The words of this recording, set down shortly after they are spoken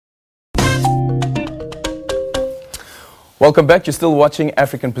Welcome back. You're still watching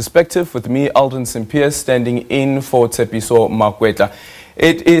African Perspective with me, Aldrin St-Pierre, standing in for Tshepiso Makwetla.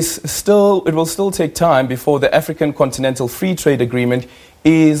 It will still take time before the African Continental Free Trade Agreement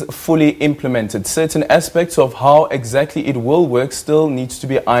is fully implemented. Certain aspects of how exactly it will work still needs to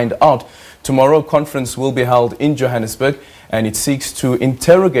be ironed out. Tomorrow, a conference will be held in Johannesburg, and it seeks to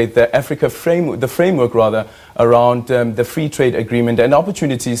interrogate the framework around the free trade agreement and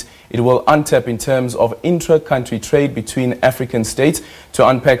opportunities it will untap in terms of intra-country trade between African states, to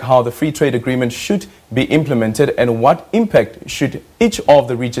unpack how the free trade agreement should be implemented and what impact should each of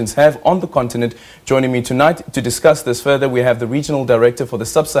the regions have on the continent. Joining me tonight to discuss this further, we have the Regional Director for the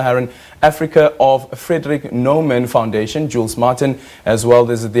Sub-Saharan Africa of Friedrich Naumann Foundation, Jules Maaten, as well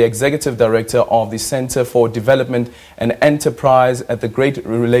as the Executive Director of the Center for Development and Enterprise at the Great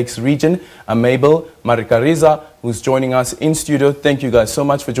Lakes Region, Aimable, Manirakiza, who's joining us in studio. Thank you guys so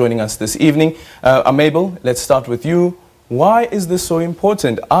much for joining us this evening. Aimable, let's start with you. Why is this so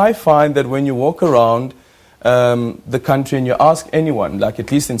important? I find that when you walk around the country and you ask anyone, like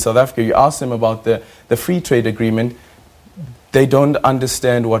at least in South Africa, you ask them about the free trade agreement, they don't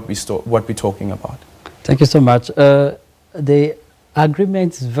understand what we're talking about. Thank you so much. The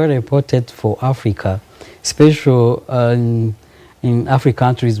agreement is very important for Africa, especially in African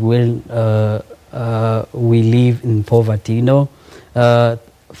countries where we live in poverty. You know,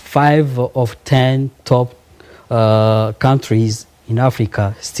 5 of 10 top countries in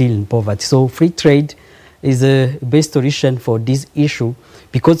Africa still in poverty. So free trade is the best solution for this issue,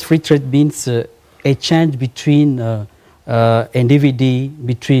 because free trade means a change between individual,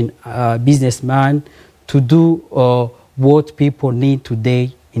 between businessmen, to do what people need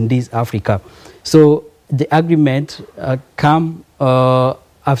today in this Africa. So the agreement come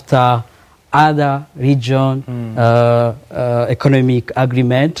after other region economic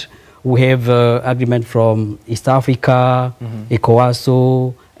agreement. We have agreement from East Africa,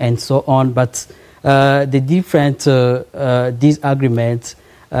 ECOWAS, and so on. But the different this agreement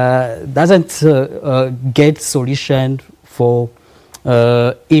doesn't get solution for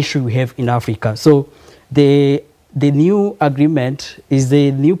issue we have in Africa. So the new agreement is the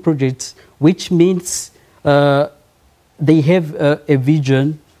new project, which means they have a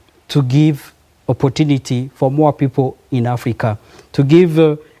vision to give opportunity for more people in Africa, to give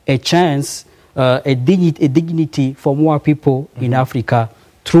a chance, a dignity for more people in Africa,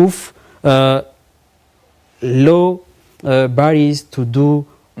 through low barriers to do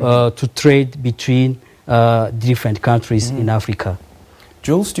to trade between different countries in Africa.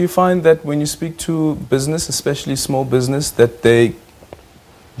 Jules, do you find that when you speak to business, especially small business, that they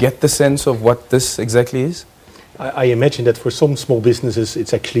get the sense of what this exactly is? I imagine that for some small businesses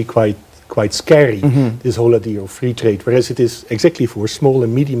it's actually quite scary, this whole idea of free trade, whereas it is exactly for small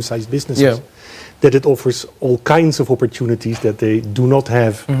and medium-sized businesses that it offers all kinds of opportunities that they do not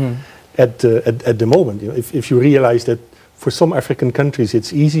have at the moment. You know, if you realize that for some African countries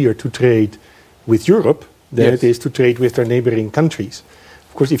it's easier to trade with Europe than it is to trade with their neighboring countries.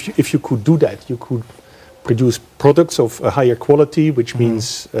 Of course, if you could do that, you could produce products of a higher quality, which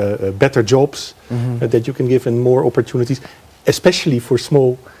means better jobs that you can give, and more opportunities, especially for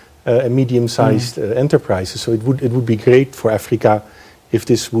small and medium-sized enterprises. So it would be great for Africa if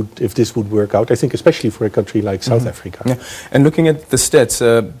this would work out. I think especially for a country like South Africa. Yeah. And looking at the stats,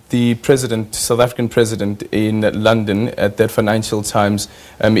 the president, South African president in London at that Financial Times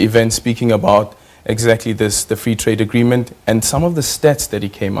event, speaking about exactly this, the free trade agreement, and some of the stats that he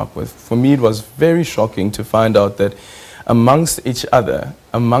came up with. For me, it was very shocking to find out that amongst each other,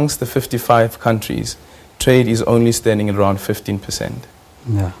 amongst the 55 countries, trade is only standing at around 15%.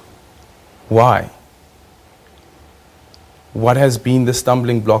 Yeah. Why? What has been the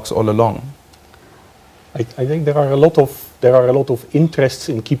stumbling blocks all along? I think there are a lot of interests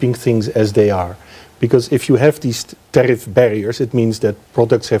in keeping things as they are. Because if you have these tariff barriers, it means that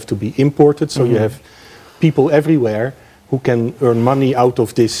products have to be imported. So you have people everywhere who can earn money out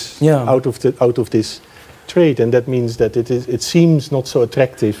of this, out of this trade, and that means that it seems not so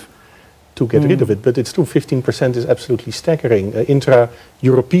attractive to get rid of it. But it's true, 15% is absolutely staggering.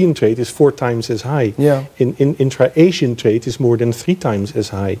 Intra-European trade is 4 times as high. Yeah. In intra-Asian trade is more than 3 times as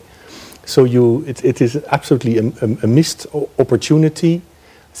high. So it is absolutely a missed opportunity.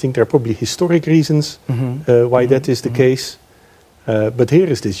 I think there are probably historic reasons why that is the case. But here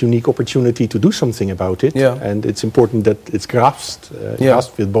is this unique opportunity to do something about it. Yeah. And it's important that it's grasped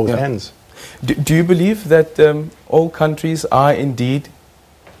with both hands. Do you believe that all countries are indeed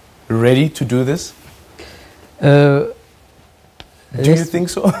ready to do this? Do you think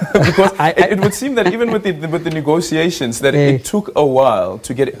so? Because it would seem that even with the negotiations, that it took a while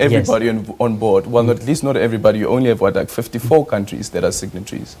to get everybody on board. Well, at least not everybody. You only have, what, like 54 countries that are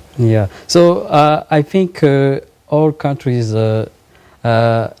signatories. Yeah. So I think all countries, if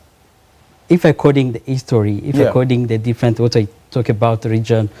according the history, if according the different, what I talk about the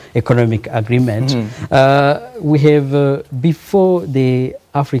region economic agreement, we have, before the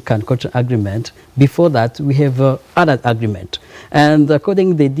African Continental Agreement, before that we have other agreement. And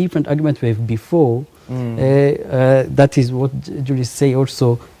according to the different agreement we have before, that is what Jules say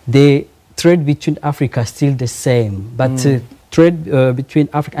also, the trade between Africa is still the same, but trade between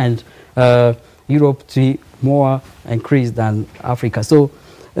Africa and Europe to more increased than Africa. So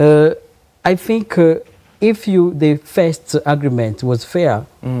I think if the first agreement was fair,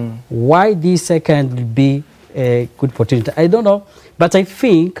 why this second will be a good opportunity? I don't know, but I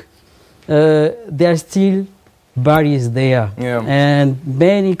think there are still barriers there, and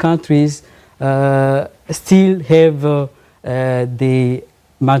many countries still have the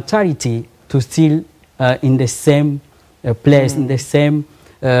mentality to still in the same place, in the same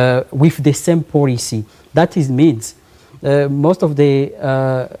with the same policy. That is means most of the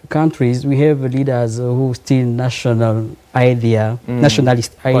countries we have leaders who still nationalist idea,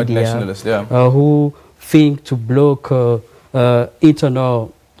 who think to block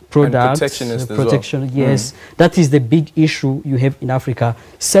internal products, protection. Yes, that is the big issue you have in Africa.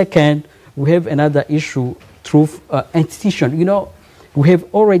 Second, we have another issue through institution. You know, we have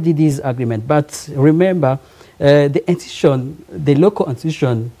already this agreement, but remember, the institution, the local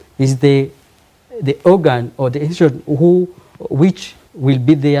institution, is the organ or the institution which will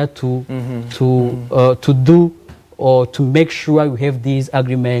be there to do or to make sure we have these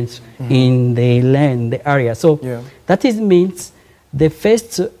agreements in the land, the area. So that is means the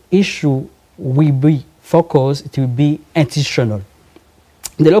first issue will be focused, it will be institutional.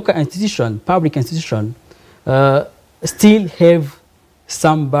 The local institution, public institution, still have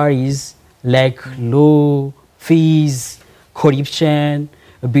some barriers like law, fees, corruption,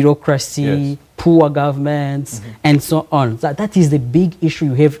 bureaucracy, poor governments, and so on. That is the big issue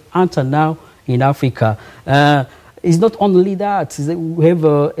you have until now in Africa. It's not only that. We have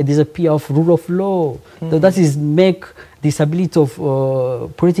a disappear of rule of law. That is make the stability of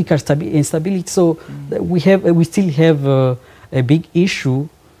political instability. So we still have a big issue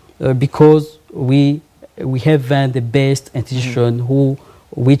because we have the best institution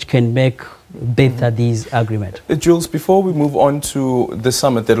which can make better this agreement. Jules, before we move on to the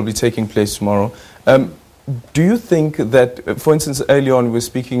summit that will be taking place tomorrow, do you think that, for instance, earlier on we were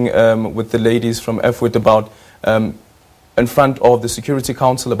speaking with the ladies from AfCFTA about in front of the Security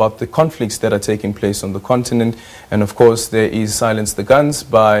Council about the conflicts that are taking place on the continent, and of course there is Silence the Guns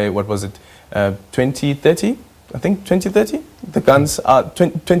by, what was it, 2030? I think 2030? The guns are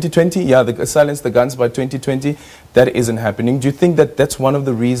 2020, Silence the Guns by 2020. That isn't happening. Do you think that that's one of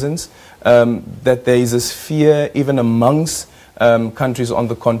the reasons that there is this fear even amongst countries on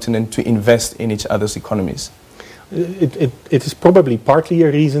the continent to invest in each other's economies? It is probably partly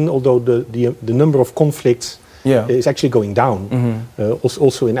a reason, although the number of conflicts is actually going down.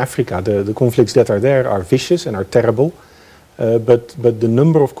 Also in Africa, the conflicts that are there are vicious and are terrible, but the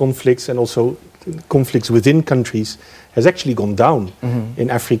number of conflicts and also conflicts within countries has actually gone down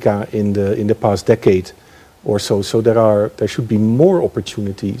in Africa in the past decade or so. So there should be more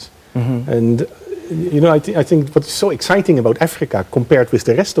opportunities. And you know, I think what's so exciting about Africa compared with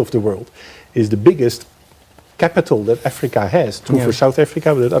the rest of the world is the biggest capital that Africa has, true for South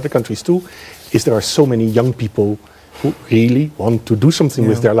Africa, but other countries too, is there are so many young people who really want to do something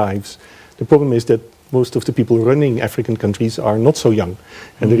with their lives. The problem is that most of the people running African countries are not so young,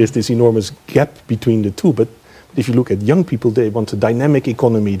 and there is this enormous gap between the two. But if you look at young people, they want a dynamic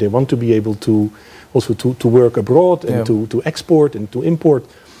economy. They want to be able to also to work abroad and to export and to import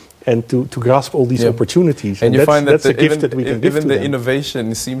and to grasp all these opportunities. And you find that that's a gift that we can give to them. Even the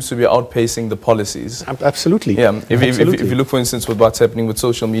innovation seems to be outpacing the policies. Absolutely. Yeah. If you look, for instance, with what's happening with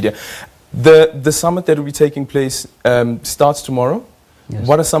social media, the summit that will be taking place starts tomorrow. Yes.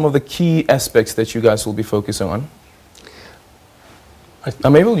 What are some of the key aspects that you guys will be focusing on?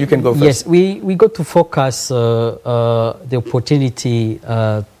 Aimable, you can go first. Yes, we got to focus the opportunity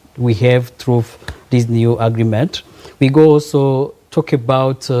we have through this new agreement. We go also talk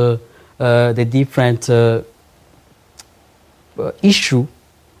about the different issue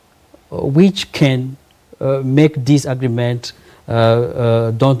which can make this agreement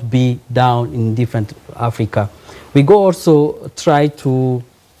don't be down in different Africa. We go also try to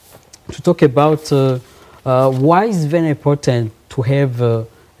talk about why it's very important to have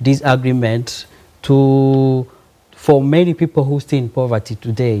this agreement to for many people who stay in poverty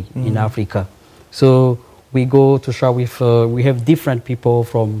today in Africa. So we go to share with, we have different people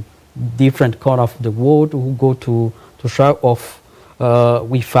from different corners of the world who go to share off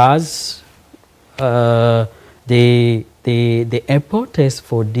with us the importance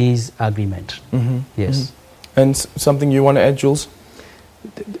for this agreement. Yes. And something you want to add, Jules?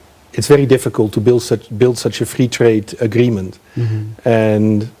 It's very difficult to build such a free trade agreement,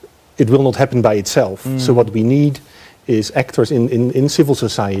 and it will not happen by itself. So what we need is actors in civil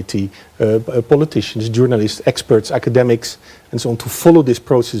society, politicians, journalists, experts, academics, and so on, to follow this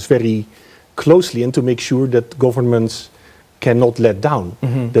process very closely and to make sure that governments cannot let down,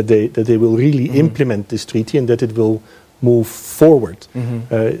 that they will really implement this treaty and that it will move forward.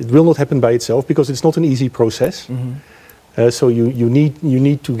 It will not happen by itself because it's not an easy process. So you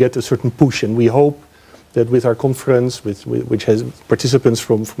need to get a certain push, and we hope that with our conference, which has participants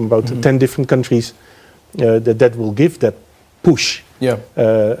from about 10 different countries, that will give that push,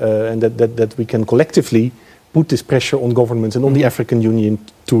 and that we can collectively put this pressure on governments and on the African Union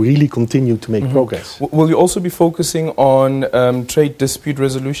to really continue to make progress. Will you also be focusing on trade dispute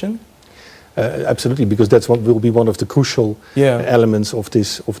resolution? Absolutely, because that's what will be one of the crucial elements of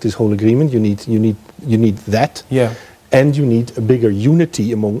this whole agreement. You need that, and you need a bigger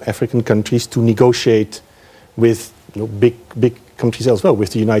unity among African countries to negotiate with big countries as well,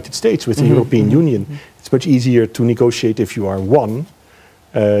 with the United States, with the European Union. It's much easier to negotiate if you are one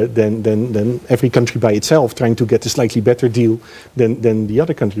than every country by itself trying to get a slightly better deal than the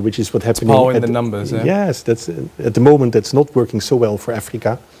other country, which is what happened. Power in the numbers. Yes, that's at the moment that's not working so well for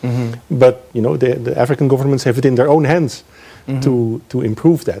Africa. But the African governments have it in their own hands to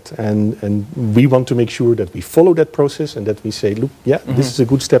improve that, and we want to make sure that we follow that process and that we say, look, this is a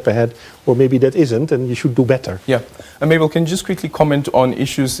good step ahead, or maybe that isn't, and you should do better. Yeah, Aimable, can you just quickly comment on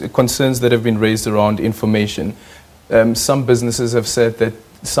concerns that have been raised around information? Some businesses have said that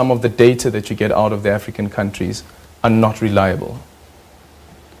some of the data that you get out of the African countries are not reliable.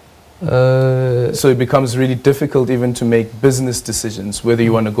 So it becomes really difficult even to make business decisions, whether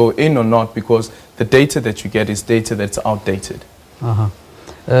you want to go in or not, because the data that you get is data that's outdated.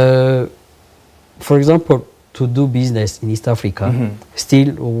 For example, to do business in East Africa,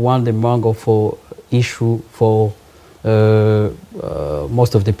 still one the mango for issue for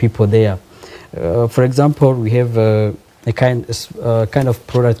most of the people there. For example, we have a kind of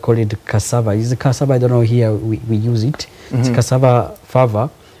product called cassava. It's a cassava, I don't know here, we use it. It's cassava fava.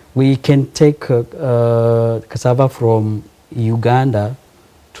 We can take cassava from Uganda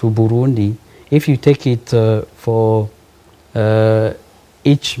to Burundi. If you take it for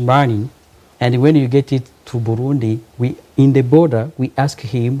each money, and when you get it to Burundi, in the border, we ask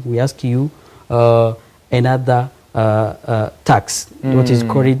you another tax, what is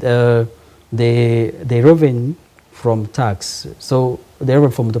called the revenue from tax. So the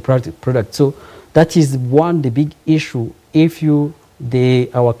revenue from the product. So that is the big issue. If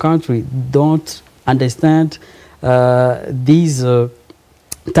our country don't understand these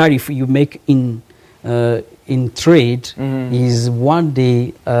tariff you make in trade is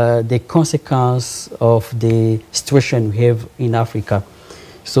the consequence of the situation we have in Africa.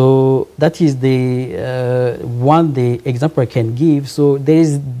 So that is the example I can give. So there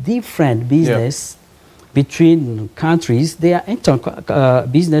is different business between countries. They are internal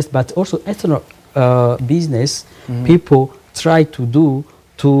business, but also external business. People try to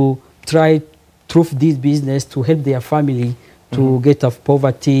try through this business to help their family to get off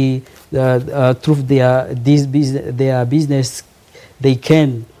poverty. Through their business, they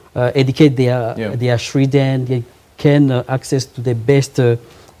can educate their children. They can access to the best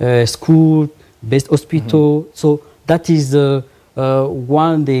school, best hospital. So that is the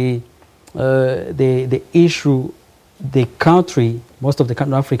issue the country, most of the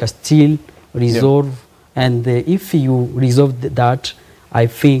country in Africa still resolve. And if you resolve that, I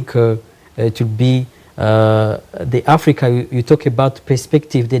think it will be the Africa you talk about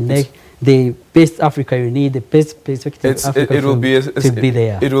perspective. The best Africa you need, the best perspective. It will be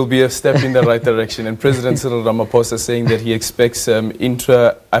there. It will be a step in the right direction. And President Cyril Ramaphosa is saying that he expects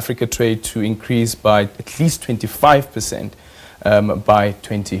intra-Africa trade to increase by at least 25%. By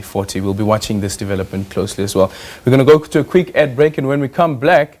 2040. We'll be watching this development closely as well. We're going to go to a quick ad break, and when we come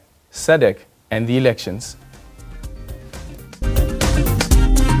back, SADC and the elections.